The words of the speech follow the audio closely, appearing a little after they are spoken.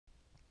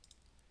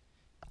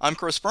I'm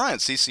Chris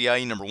Bryant,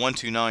 CCIE number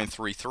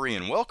 12933,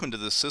 and welcome to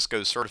the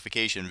Cisco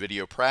Certification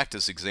Video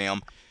Practice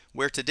Exam,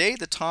 where today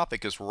the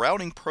topic is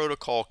routing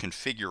protocol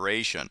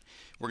configuration.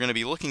 We're going to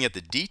be looking at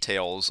the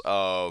details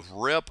of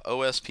RIP,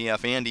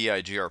 OSPF, and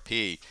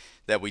EIGRP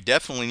that we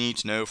definitely need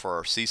to know for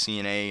our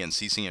CCNA and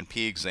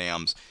CCNP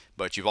exams,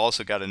 but you've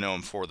also got to know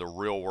them for the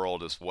real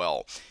world as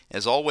well.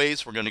 As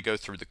always, we're going to go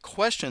through the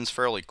questions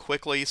fairly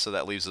quickly, so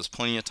that leaves us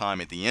plenty of time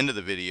at the end of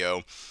the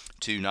video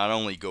to not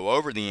only go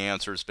over the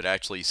answers, but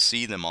actually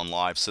see them on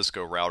live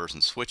Cisco routers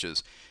and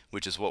switches,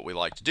 which is what we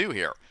like to do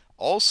here.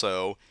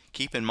 Also,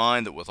 keep in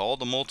mind that with all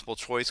the multiple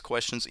choice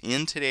questions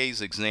in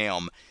today's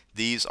exam,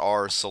 these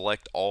are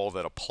select all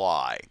that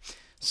apply.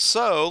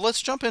 So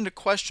let's jump into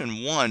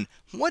question 1.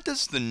 What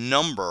does the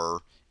number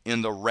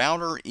in the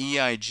router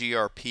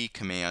EIGRP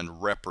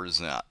command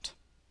represent?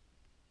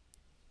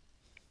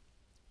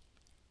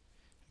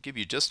 I'll give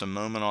you just a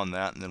moment on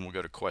that, and then we'll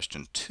go to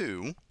question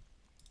 2.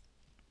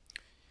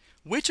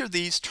 Which of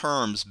these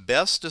terms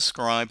best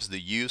describes the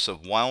use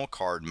of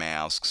wildcard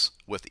masks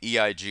with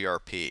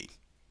EIGRP?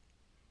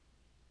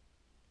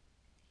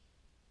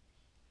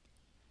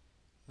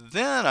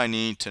 Then I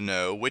need to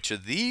know which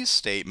of these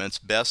statements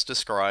best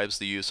describes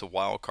the use of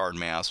wildcard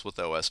masks with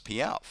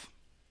OSPF.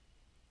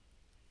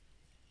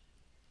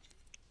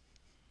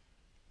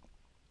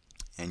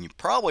 And you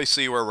probably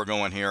see where we're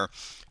going here.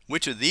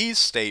 Which of these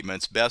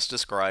statements best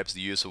describes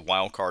the use of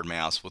wildcard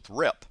masks with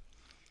RIP?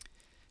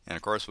 And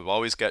of course, we've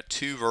always got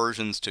two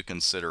versions to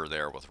consider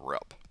there with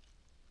RIP.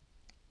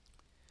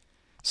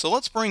 So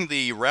let's bring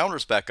the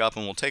routers back up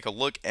and we'll take a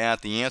look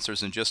at the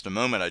answers in just a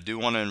moment. I do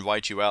want to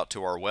invite you out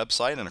to our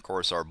website and of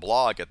course our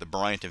blog at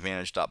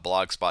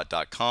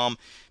thebryantadvantage.blogspot.com.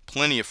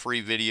 Plenty of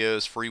free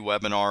videos, free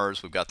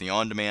webinars. We've got the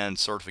on-demand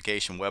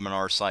certification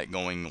webinar site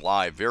going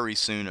live very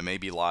soon. It may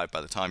be live by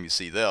the time you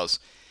see this.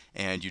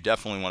 And you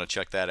definitely want to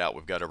check that out.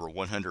 We've got over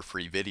 100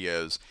 free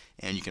videos,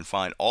 and you can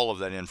find all of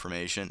that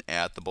information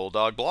at the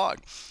Bulldog blog.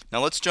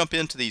 Now let's jump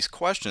into these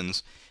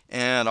questions,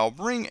 and I'll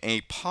bring a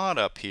pod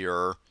up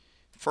here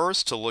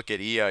first to look at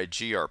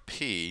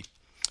EIGRP.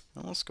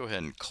 Now let's go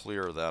ahead and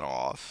clear that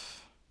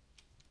off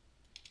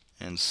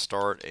and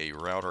start a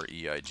router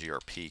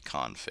EIGRP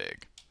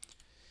config.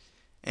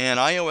 And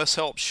iOS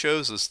Help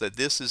shows us that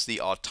this is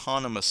the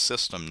autonomous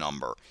system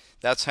number.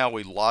 That's how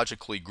we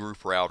logically group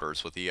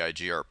routers with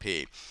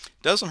EIGRP.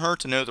 Doesn't hurt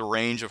to know the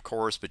range, of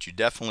course, but you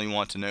definitely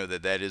want to know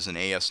that that is an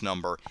AS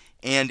number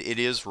and it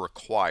is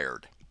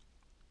required.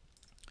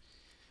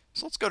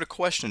 So let's go to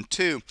question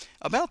 2.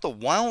 About the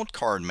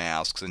wildcard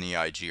masks in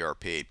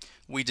EIGRP.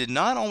 We did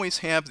not always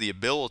have the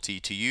ability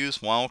to use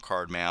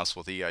wildcard masks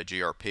with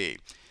EIGRP.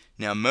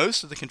 Now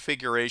most of the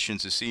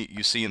configurations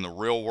you see in the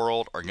real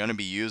world are going to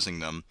be using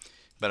them,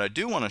 but I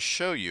do want to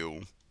show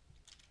you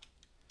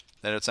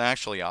that it's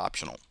actually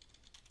optional.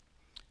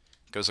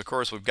 Because of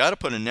course we've got to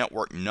put a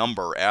network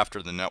number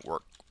after the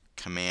network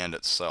command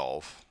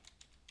itself.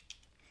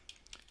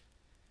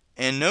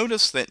 And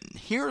notice that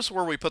here's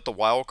where we put the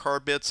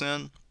wildcard bits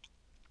in.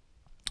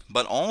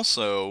 But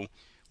also,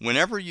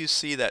 whenever you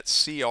see that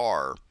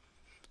CR,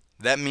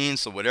 that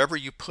means that whatever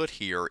you put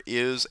here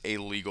is a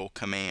legal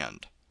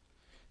command.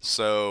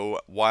 So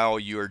while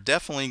you're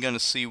definitely going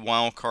to see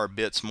wildcard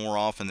bits more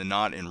often than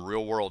not in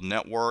real-world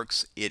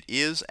networks, it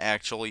is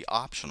actually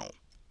optional.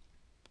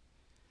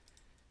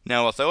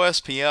 Now with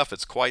OSPF,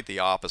 it's quite the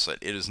opposite.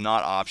 It is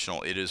not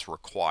optional, it is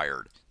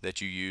required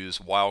that you use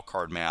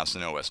wildcard masks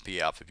in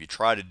OSPF. If you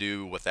try to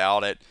do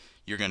without it,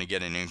 you're going to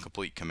get an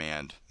incomplete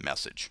command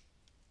message.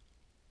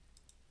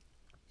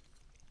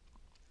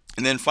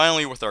 And then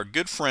finally, with our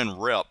good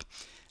friend RIP,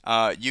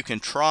 you can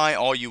try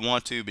all you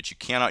want to, but you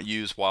cannot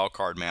use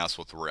wildcard masks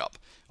with RIP.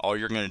 All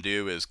you're going to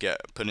do is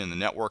put in the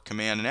network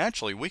command, and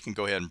actually we can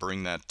go ahead and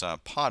bring that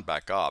pod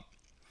back up.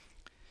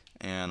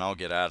 And I'll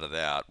get out of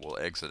that. We'll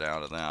exit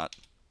out of that.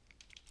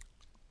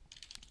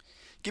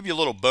 Give you a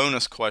little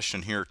bonus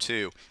question here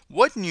too.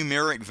 What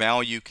numeric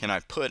value can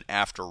I put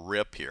after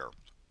RIP here?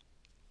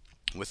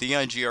 With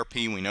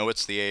EIGRP, we know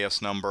it's the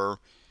AS number.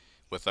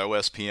 With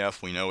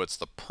OSPF, we know it's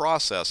the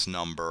process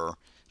number.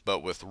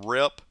 But with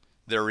RIP,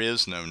 there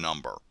is no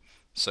number.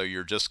 So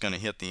you're just going to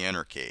hit the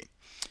enter key.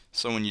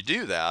 So when you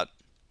do that,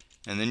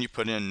 and then you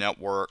put in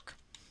network,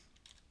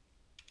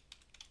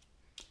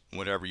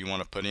 whatever you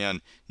want to put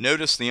in,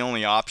 notice the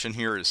only option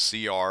here is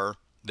CR.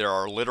 There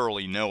are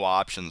literally no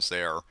options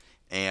there.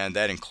 And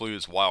that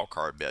includes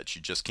wildcard bits.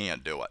 You just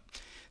can't do it.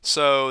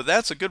 So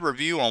that's a good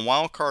review on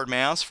wildcard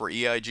masks for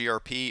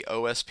EIGRP,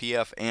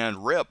 OSPF,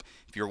 and RIP.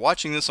 If you're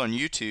watching this on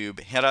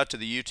YouTube, head out to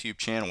the YouTube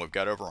channel. We've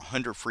got over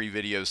 100 free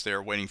videos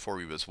there waiting for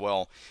you as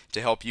well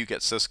to help you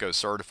get Cisco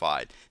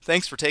certified.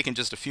 Thanks for taking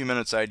just a few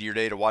minutes out of your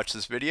day to watch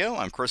this video.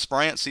 I'm Chris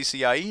Bryant,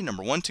 CCIE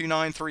number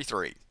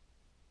 12933.